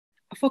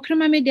For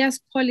Krima Media's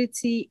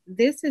Quality,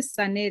 this is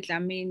Sane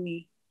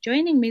Dlamini.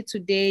 Joining me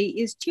today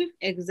is Chief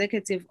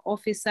Executive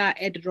Officer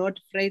at Road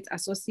Freight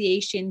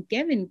Association,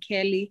 Gavin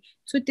Kelly,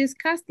 to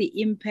discuss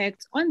the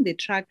impact on the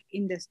truck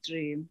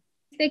industry.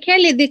 Mr.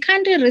 Kelly, the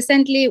country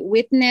recently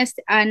witnessed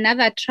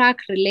another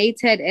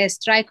truck-related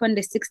strike on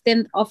the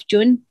 16th of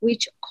June,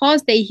 which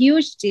caused a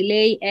huge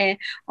delay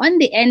on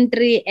the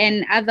entry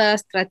and other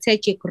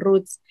strategic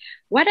routes.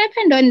 What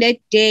happened on that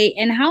day,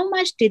 and how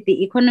much did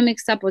the economic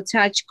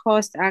sabotage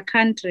cost our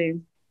country?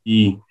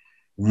 The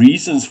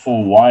reasons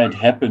for why it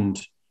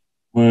happened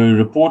were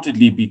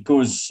reportedly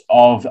because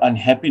of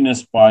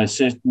unhappiness by a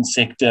certain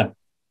sector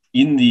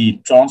in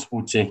the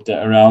transport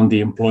sector around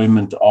the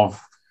employment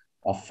of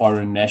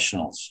foreign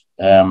nationals.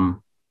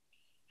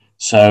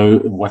 So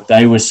what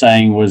they were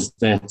saying was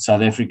that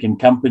South African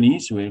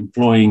companies were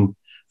employing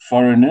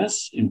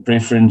foreigners in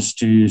preference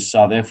to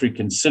South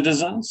African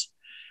citizens.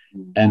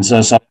 And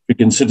so South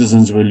African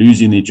citizens were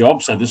losing their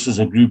jobs. So this is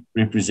a group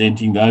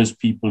representing those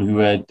people who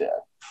had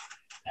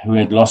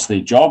lost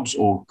their jobs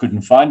or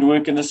couldn't find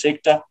work in the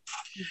sector.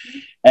 Mm-hmm.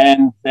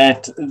 And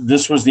that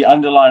this was the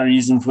underlying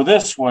reason for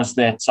this, was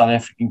that South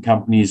African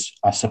companies,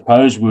 I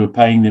suppose, were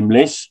paying them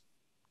less,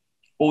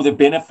 or the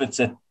benefits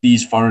that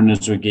these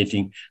foreigners were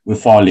getting were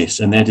far less.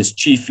 And that is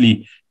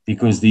chiefly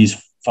because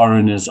these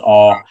foreigners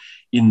are,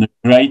 in the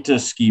greater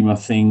scheme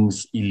of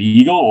things,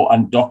 illegal or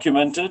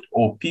undocumented,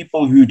 or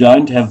people who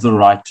don't have the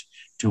right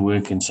to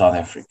work in South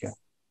Africa.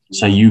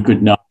 So you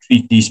could now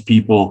treat these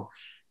people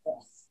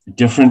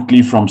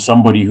differently from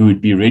somebody who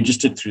would be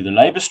registered through the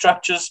labor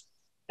structures,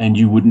 and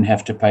you wouldn't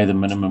have to pay the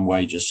minimum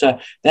wages. So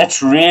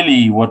that's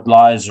really what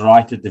lies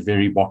right at the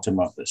very bottom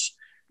of this.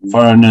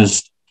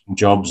 Foreigners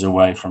jobs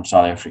away from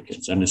South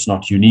Africans. And it's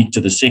not unique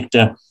to the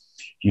sector.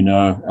 You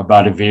know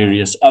about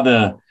various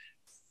other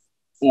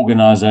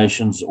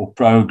organizations or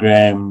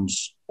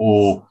programs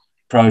or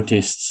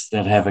protests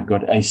that have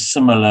got a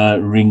similar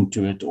ring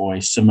to it or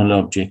a similar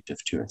objective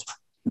to it.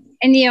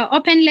 And your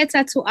open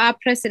letter to our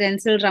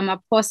President Cyril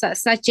Ramaphosa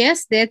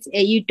suggests that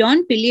you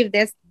don't believe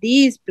that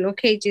these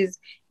blockages,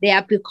 they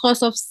are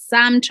because of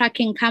some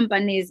trucking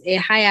companies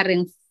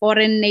hiring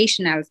foreign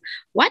nationals.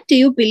 What do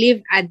you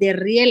believe are the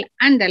real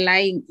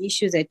underlying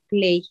issues at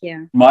play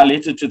here? In my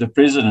letter to the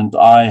President,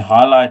 I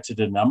highlighted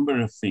a number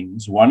of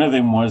things. One of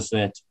them was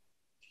that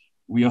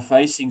we are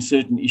facing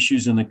certain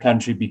issues in the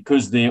country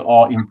because there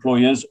are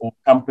employers or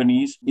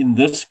companies. In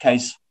this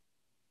case,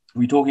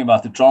 we're talking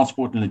about the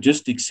transport and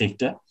logistics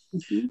sector,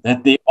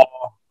 that there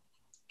are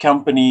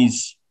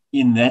companies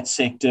in that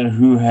sector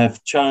who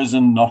have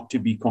chosen not to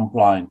be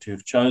compliant, who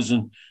have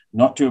chosen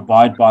not to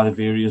abide by the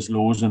various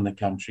laws in the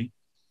country.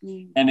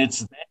 And it's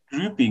that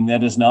grouping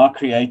that is now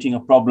creating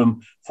a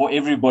problem for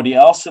everybody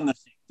else in the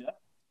sector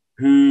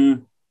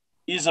who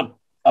is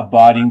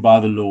abiding by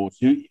the laws,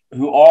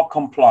 who are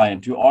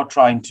compliant, who are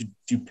trying to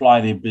apply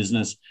their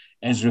business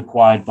as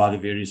required by the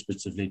various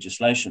bits of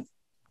legislation.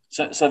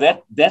 So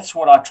that's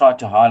what I tried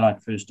to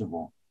highlight, first of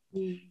all,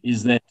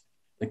 is that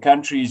the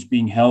country is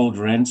being held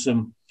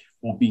ransom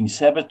or being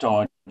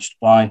sabotaged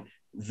by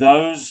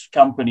those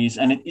companies.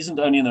 And it isn't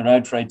only in the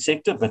road freight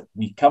sector, but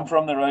we come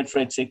from the road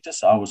freight sector,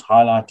 so I was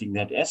highlighting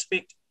that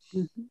aspect.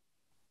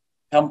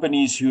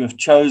 Companies who have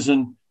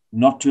chosen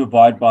not to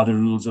abide by the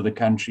rules of the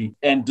country.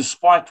 And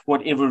despite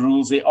whatever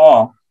rules there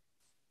are,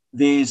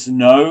 there's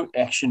no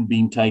action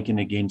being taken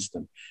against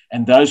them.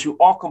 And those who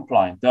are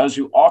compliant, those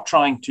who are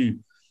trying to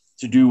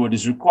do what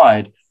is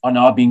required, are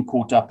now being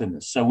caught up in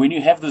this. So when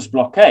you have this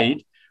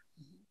blockade,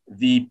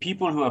 the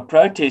people who are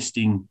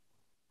protesting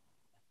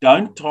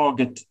don't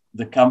target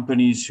the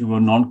companies who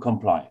are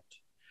non-compliant.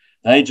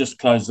 They just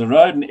close the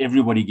road and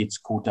everybody gets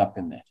caught up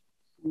in that.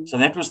 So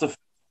that was the first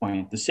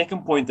point. The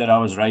second point that I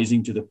was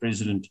raising to the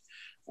President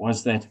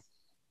was that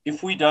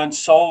if we don't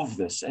solve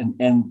this,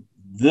 and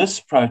this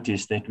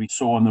protest that we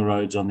saw on the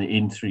roads on the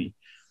N3,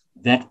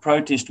 that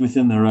protest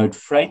within the road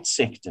freight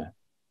sector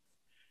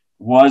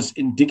was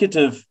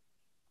indicative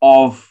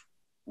of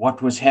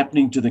what was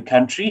happening to the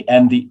country,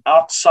 and the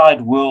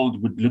outside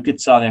world would look at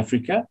South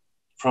Africa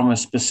from a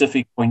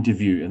specific point of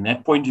view. And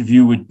that point of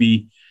view would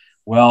be,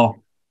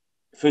 well,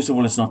 first of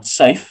all, it's not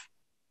safe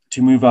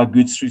to move our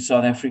goods through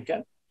South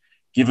Africa,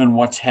 given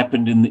what's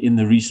happened in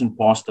the recent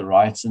past, the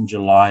riots in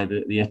July,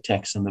 the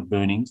attacks and the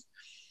burnings.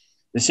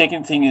 The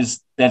second thing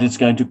is that it's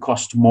going to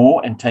cost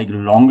more and take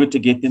longer to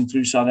get them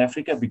through South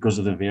Africa because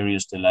of the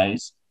various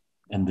delays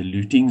and the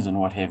lootings and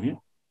what have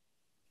you.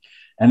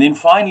 And then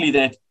finally,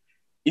 that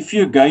if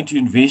you're going to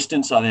invest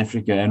in South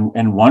Africa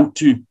and want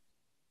to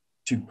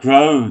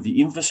grow the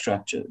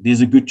infrastructure,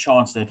 there's a good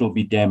chance that will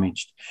be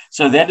damaged.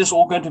 So that is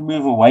all going to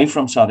move away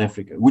from South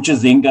Africa, which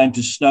is then going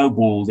to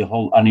snowball the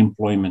whole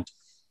unemployment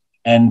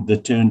and the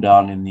turn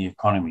down in the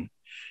economy.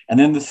 And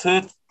then the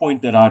third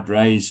point that I'd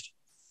raised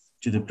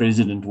to the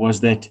President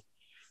was that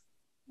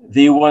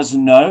there was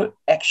no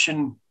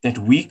action that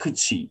we could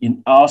see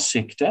in our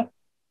sector,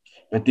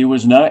 but there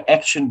was no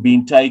action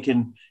being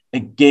taken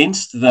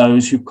against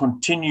those who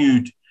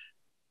continued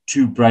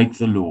to break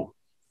the law.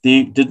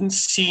 there didn't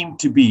seem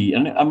to be,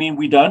 and I mean,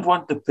 we don't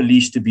want the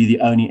police to be the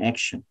only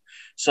action.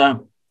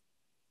 So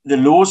the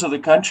laws of the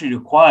country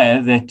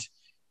require that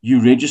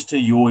you register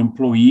your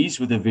employees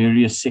with the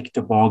various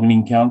sector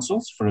bargaining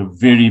councils for a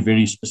very,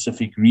 very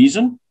specific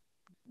reason,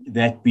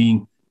 that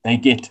being they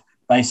get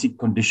basic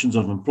conditions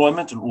of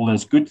employment and all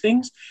those good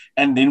things.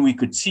 And then we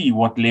could see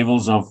what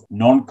levels of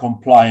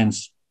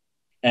non-compliance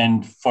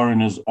and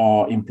foreigners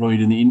are employed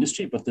in the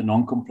industry, but the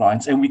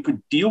non-compliance. And we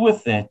could deal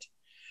with that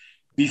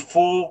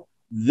before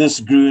this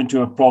grew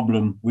into a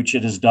problem, which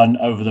it has done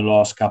over the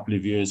last couple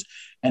of years,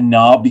 and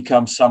now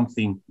becomes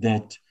something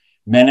that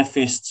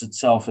manifests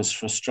itself as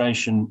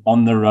frustration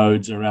on the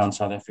roads around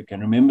South Africa.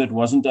 And remember, it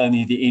wasn't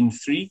only the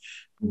N3.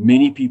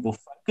 Many people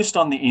focused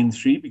on the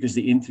N3 because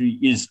the N3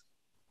 is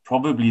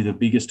probably the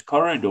biggest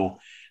corridor.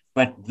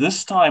 But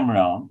this time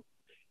around,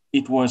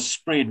 it was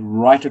spread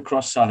right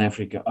across South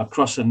Africa,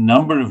 across a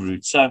number of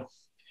routes. So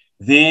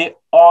there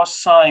are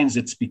signs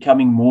it's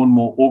becoming more and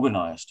more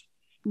organized.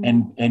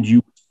 And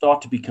you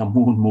start to become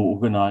more and more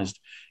organized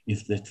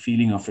if that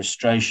feeling of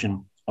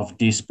frustration, of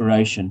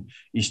desperation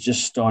is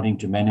just starting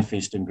to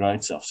manifest and grow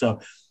itself. So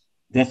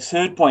that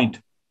third point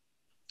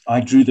I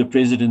drew the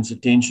president's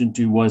attention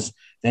to was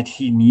that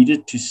he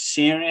needed to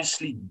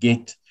seriously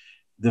get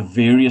the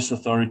various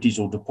authorities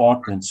or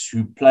departments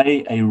who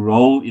play a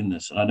role in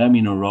this. And I don't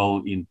mean a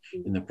role in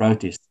the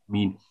protest. I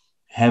mean,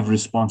 have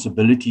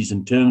responsibilities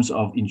in terms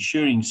of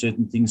ensuring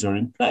certain things are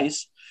in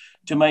place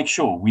to make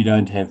sure we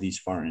don't have these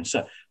foreigners.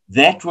 So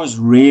that was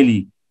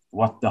really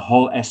what the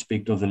whole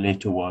aspect of the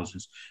letter was,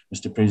 is,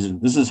 Mr.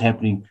 President, this is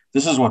happening.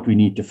 This is what we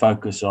need to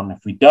focus on. If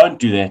we don't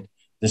do that,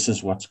 this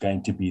is what's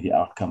going to be the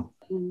outcome.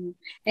 And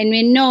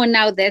we know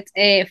now that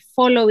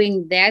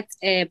following that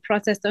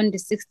protest on the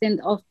 16th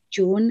of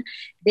June,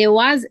 there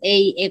was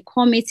a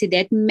committee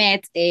that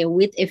met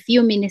with a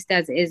few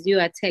ministers, as you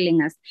are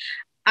telling us.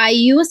 Are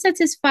you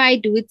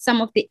satisfied with some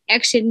of the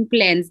action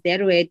plans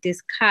that were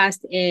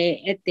discussed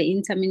at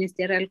the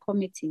Interministerial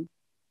Committee?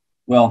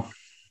 Well,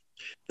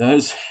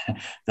 those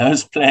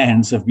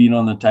plans have been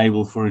on the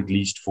table for at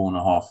least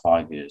 4.5,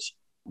 5 years.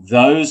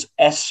 Those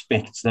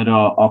aspects that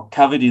are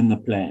covered in the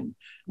plan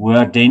were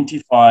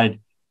identified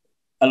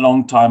a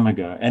long time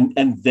ago.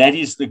 And that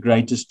is the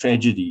greatest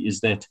tragedy,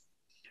 is that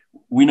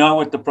we know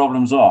what the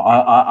problems are.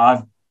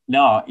 I've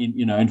now,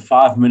 in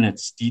 5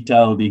 minutes,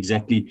 detailed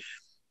exactly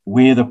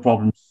where the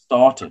problem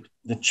started.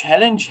 The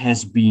challenge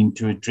has been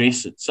to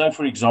address it. So,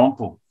 for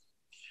example,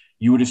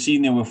 you would have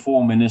seen there were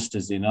 4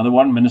 ministers there. Now, the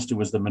one minister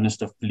was the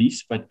Minister of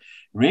Police, but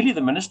really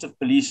the Minister of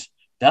Police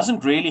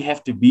doesn't really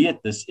have to be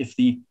at this if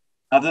the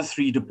other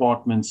 3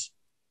 departments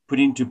put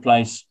into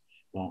place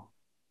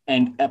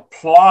and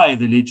apply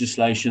the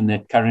legislation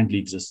that currently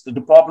exists. The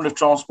Department of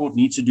Transport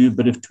needs to do a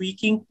bit of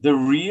tweaking. The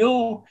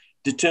real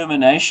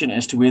determination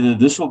as to whether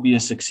this will be a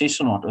success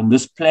or not, and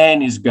this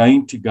plan is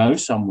going to go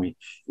somewhere,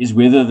 is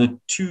whether the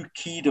 2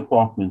 key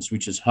departments,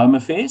 which is Home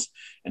Affairs,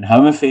 and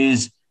Home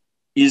Affairs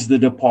is the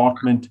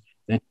department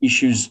that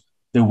issues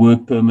the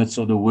work permits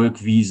or the work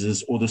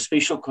visas or the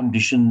special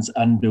conditions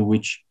under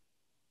which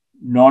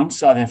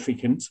non-South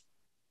Africans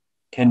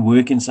can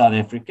work in South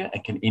Africa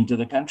and can enter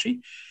the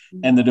country.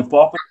 And the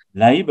Department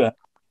of Labour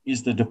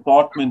is the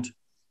department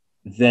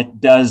that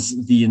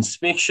does the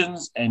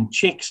inspections and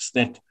checks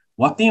that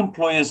what the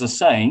employers are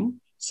saying.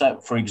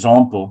 So, for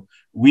example,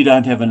 we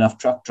don't have enough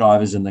truck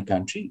drivers in the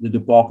country. The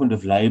Department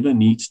of Labour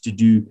needs to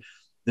do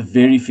the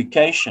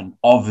verification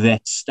of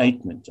that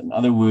statement. In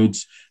other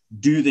words,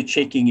 do the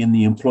checking in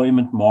the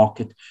employment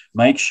market,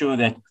 make sure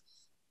that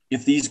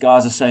if these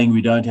guys are saying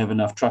we don't have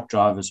enough truck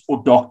drivers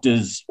or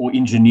doctors or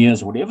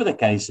engineers, whatever the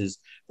case is,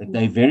 that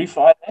they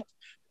verify that.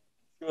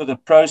 Sure, the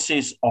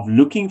process of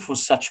looking for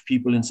such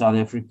people in South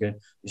Africa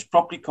is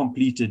properly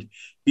completed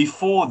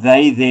before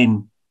they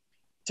then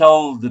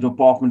tell the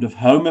Department of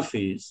Home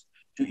Affairs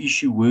to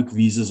issue work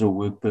visas or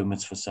work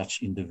permits for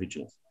such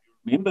individuals.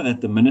 Remember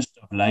that the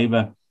Minister of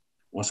Labour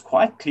was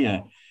quite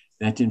clear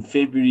that in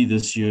February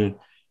this year,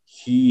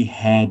 he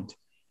had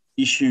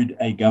issued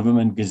a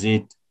government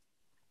gazette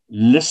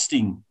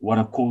listing what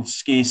are called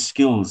scarce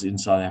skills in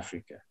South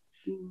Africa.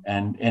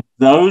 And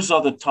those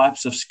are the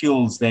types of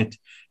skills that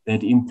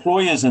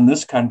employers in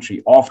this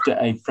country, after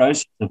a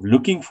process of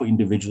looking for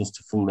individuals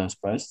to fill those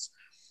posts,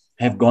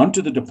 have gone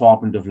to the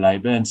Department of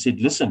Labour and said,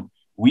 listen,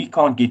 we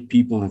can't get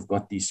people who've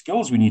got these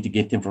skills. We need to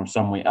get them from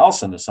somewhere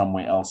else. And the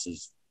somewhere else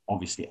is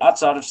obviously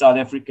outside of South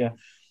Africa.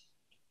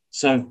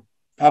 So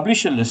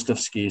publish a list of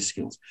scarce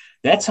skills.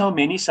 That's how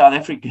many South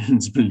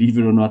Africans, believe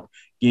it or not,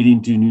 get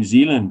into New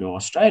Zealand or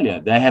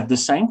Australia. They have the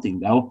same thing.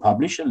 They'll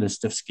publish a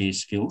list of scarce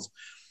skills.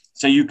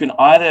 So you can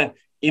either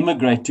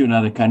immigrate to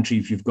another country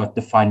if you've got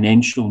the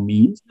financial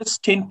means. This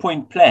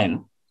 10-point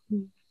plan,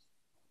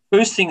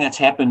 first thing that's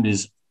happened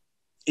is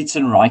it's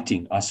in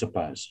writing, I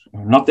suppose.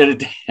 Not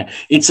that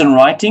it's in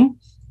writing,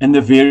 and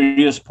the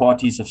various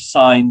parties have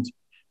signed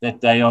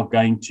that they are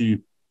going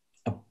to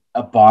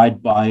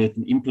abide by it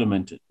and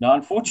implement it. Now,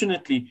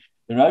 unfortunately,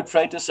 the Road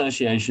Freight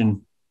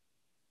Association,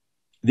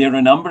 there are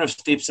a number of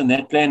steps in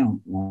that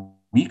plan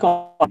we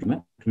can't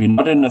implement. We're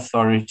not an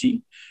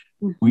authority.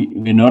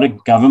 We're not a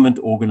government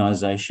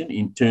organization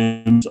in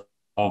terms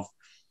of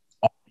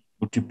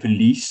to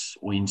police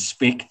or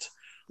inspect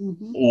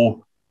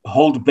or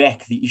hold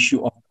back the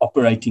issue of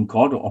operating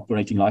card or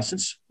operating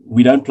license.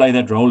 We don't play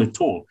that role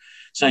at all.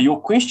 So your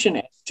question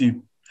as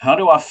to how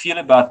do I feel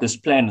about this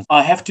plan?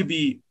 I have to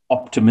be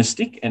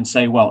optimistic and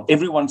say, well,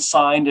 everyone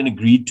signed and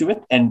agreed to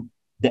it, and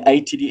the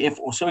ATDF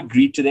also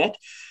agreed to that.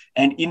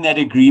 And in that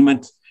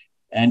agreement,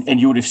 and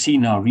you would have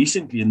seen now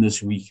recently in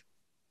this week,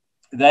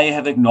 they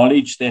have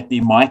acknowledged that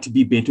there might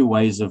be better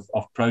ways of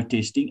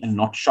protesting and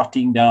not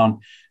shutting down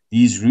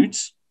these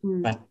routes,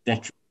 but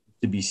that's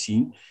to be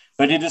seen.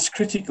 But it is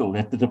critical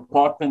that the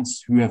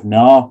departments who have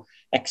now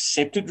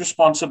accepted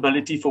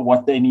responsibility for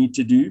what they need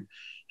to do,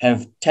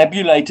 have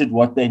tabulated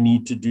what they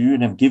need to do,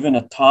 and have given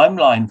a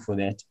timeline for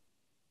that,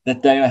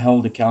 that they are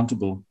held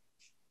accountable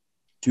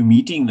to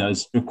meeting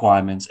those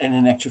requirements and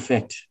in actual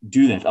fact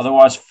do that.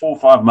 Otherwise, 4 or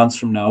 5 months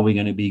from now, we're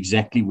going to be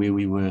exactly where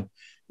we were,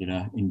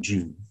 in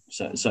June.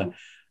 So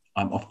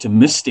I'm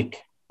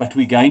optimistic, but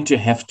we're going to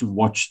have to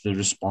watch the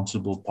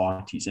responsible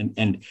parties.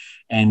 And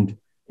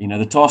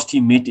the task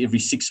team met every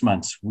 6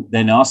 months.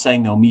 They're now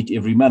saying they'll meet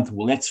every month.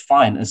 Well, that's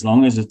fine, as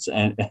long as it's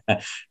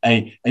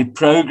a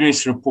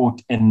progress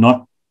report and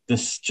not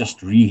this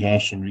just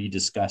rehash and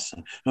rediscuss.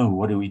 And,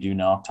 what do we do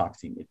now type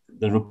thing.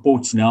 The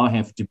reports now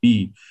have to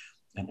be,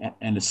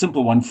 and a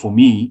simple one for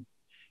me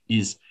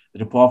is the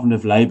Department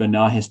of Labor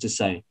now has to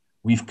say,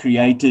 we've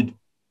created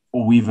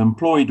or we've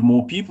employed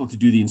more people to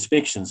do the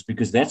inspections,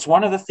 because that's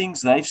one of the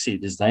things they've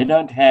said is they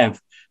don't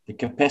have the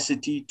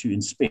capacity to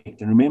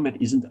inspect. And remember,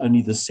 it isn't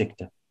only the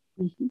sector.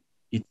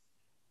 It's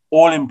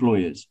all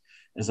employers,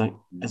 as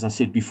I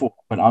said before,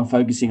 but I'm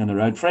focusing on the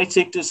road freight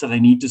sector. So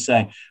they need to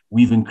say,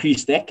 we've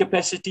increased that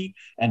capacity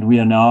and we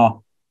are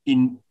now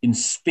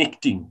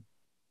inspecting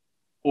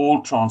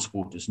all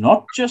transporters,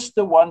 not just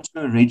the ones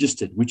who are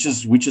registered, which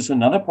is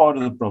another part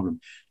of the problem.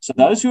 So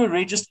those who are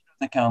registered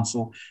in the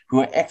council, who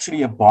are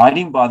actually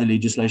abiding by the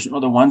legislation, are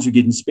the ones who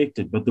get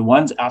inspected. But the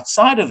ones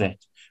outside of that,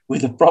 where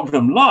the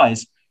problem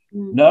lies,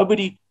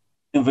 nobody,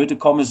 inverted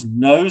commas,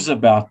 knows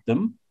about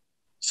them,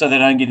 so they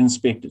don't get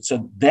inspected.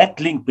 So that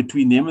link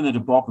between them and the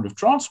Department of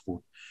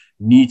Transport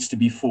needs to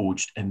be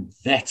forged. And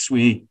that's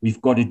where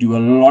we've got to do a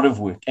lot of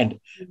work and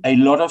a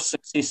lot of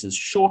successes,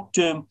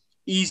 short-term,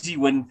 easy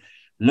win,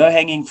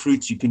 low-hanging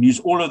fruits. You can use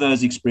all of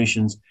those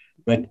expressions,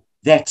 but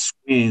that's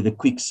where the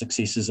quick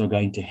successes are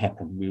going to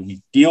happen, where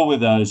we deal with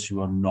those who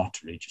are not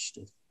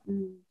registered.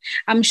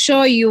 I'm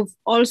sure you've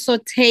also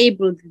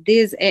tabled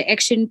these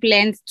action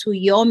plans to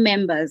your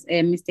members,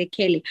 Mr.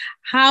 Kelly.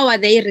 How are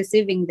they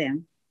receiving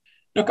them?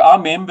 Look, our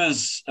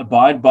members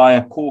abide by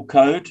a core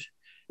code.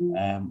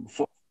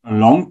 For a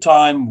long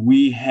time,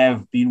 we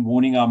have been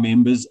warning our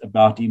members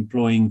about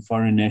employing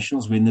foreign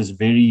nationals when this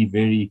very,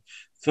 very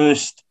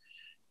first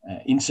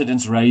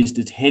incidents raised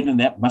its head, and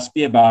that must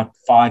be about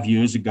 5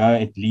 years ago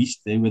at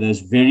least. There were those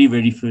very,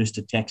 very first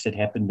attacks that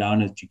happened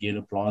down at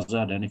Jugela Plaza.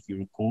 I don't know if you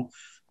recall,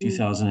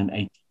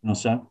 2018 or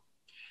so.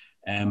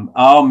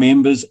 Our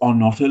members are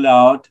not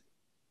allowed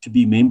to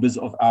be members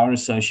of our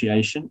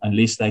association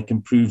unless they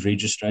can prove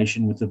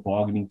registration with the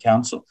bargaining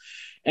council.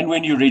 And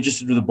when you're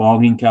registered with the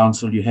bargaining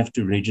council, you have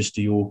to register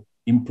your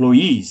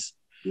employees.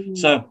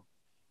 So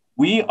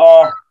we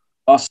are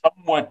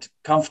somewhat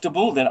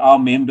comfortable that our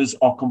members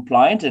are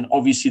compliant, and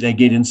obviously they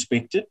get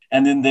inspected,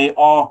 and then there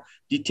are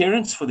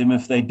deterrents for them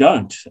if they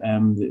don't.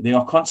 There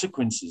are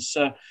consequences.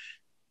 So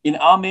in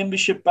our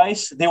membership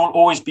base, there will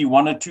always be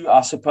one or two,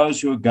 I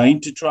suppose, who are going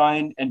to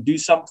try and do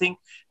something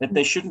that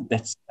they shouldn't.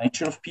 That's the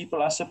nature of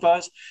people, I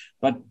suppose.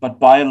 But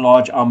by and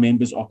large, our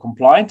members are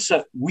compliant.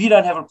 So we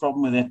don't have a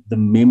problem with that. The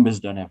members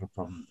don't have a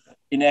problem with that.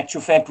 In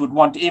actual fact, would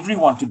want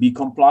everyone to be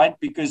compliant,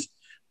 because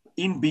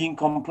in being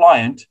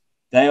compliant,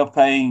 they are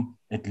paying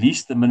at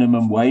least the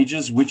minimum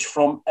wages, which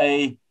from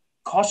a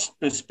cost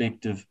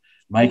perspective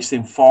makes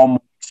them far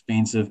more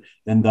expensive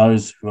than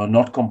those who are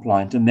not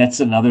compliant. And that's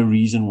another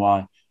reason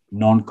why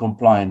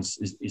non-compliance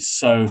is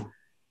so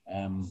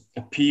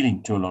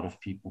appealing to a lot of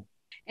people.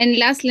 And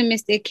lastly,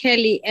 Mr.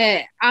 Kelly,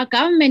 our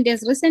government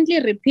has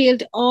recently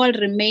repealed all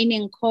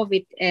remaining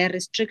COVID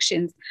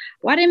restrictions.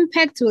 What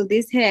impact will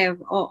this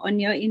have on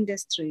your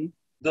industry?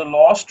 The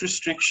last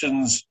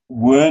restrictions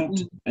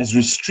weren't as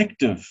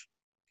restrictive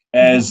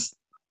as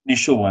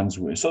initial ones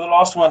were. So the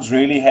last ones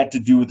really had to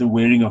do with the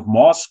wearing of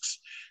masks.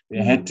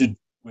 They had to do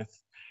with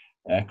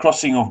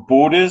crossing of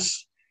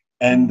borders,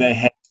 and they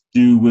had to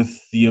do with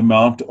the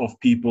amount of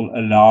people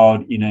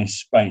allowed in a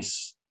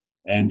space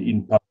and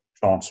in public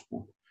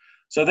transport.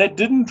 So that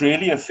didn't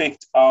really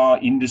affect our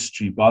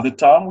industry. By the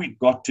time we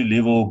got to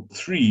level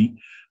 3,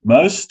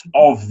 most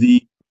of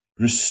the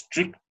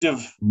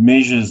restrictive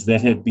measures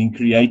that had been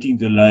creating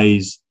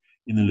delays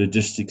in the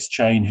logistics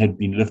chain had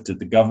been lifted.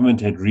 The government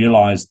had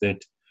realized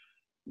that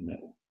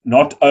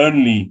not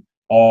only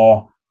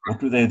are,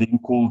 what were they then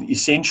called,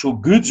 essential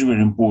goods were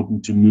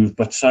important to move,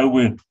 but so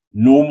were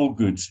normal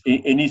goods,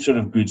 any sort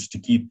of goods to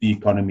keep the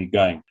economy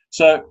going.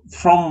 So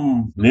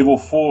from level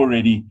 4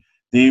 already,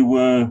 there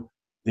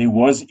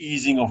was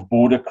easing of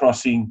border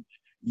crossing.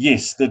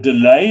 Yes, the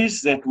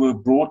delays that were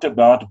brought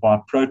about by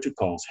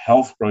protocols,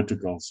 health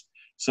protocols,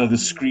 so the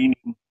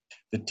screening,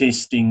 the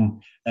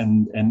testing,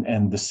 and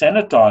the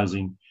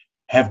sanitizing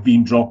have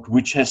been dropped,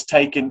 which has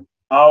taken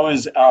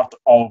hours out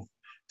of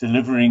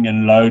delivering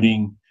and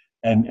loading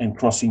and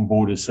crossing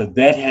borders. So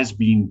that has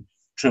been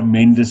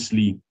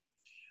tremendously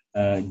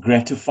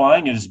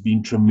gratifying. It has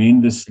been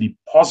tremendously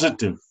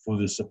positive for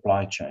the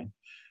supply chain.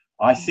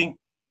 I think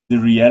the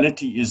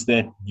reality is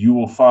that you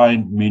will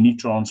find many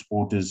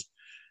transporters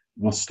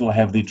will still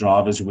have their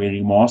drivers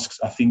wearing masks.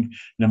 I think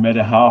no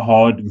matter how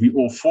hard we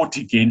all fought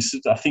against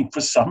it, I think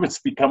for some it's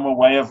become a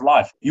way of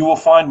life. You will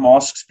find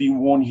masks being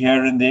worn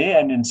here and there,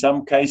 and in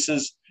some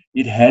cases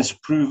it has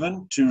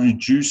proven to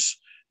reduce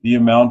the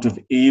amount of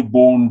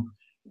airborne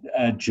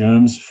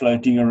germs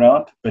floating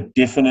around, but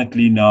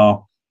definitely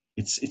now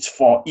it's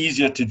far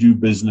easier to do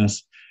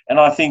business. And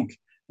I think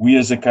we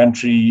as a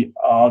country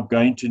are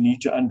going to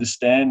need to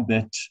understand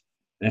that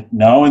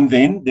now and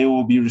then there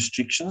will be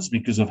restrictions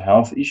because of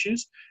health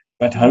issues,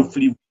 but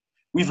hopefully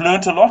we've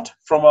learned a lot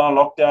from our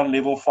lockdown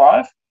level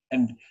 5,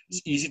 and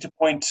it's easy to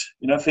point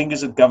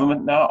fingers at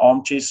government now.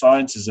 Armchair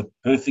science is a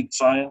perfect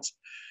science,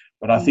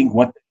 but I think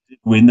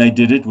when they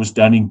did it was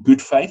done in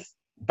good faith.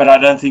 But I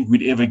don't think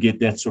we'd ever get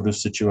that sort of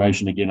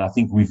situation again. I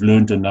think we've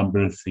learned a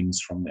number of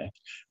things from that.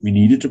 We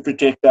needed to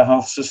protect our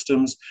health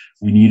systems.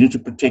 We needed to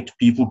protect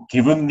people,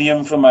 given the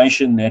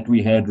information that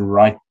we had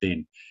right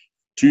then.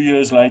 2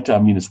 years later, I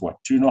mean, it's what,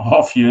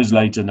 2.5 years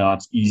later now,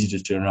 it's easy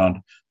to turn around,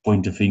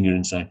 point a finger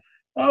and say,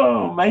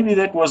 oh, maybe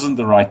that wasn't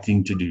the right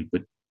thing to do.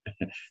 But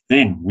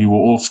then we were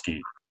all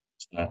scared.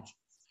 So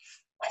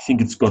I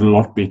think it's got a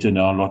lot better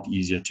now, a lot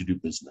easier to do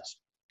business.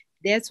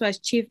 That was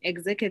Chief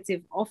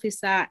Executive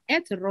Officer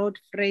at Road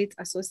Freight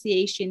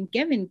Association,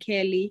 Gavin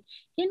Kelly,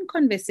 in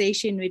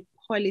conversation with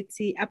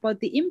Quality about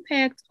the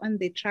impact on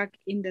the truck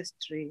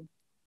industry.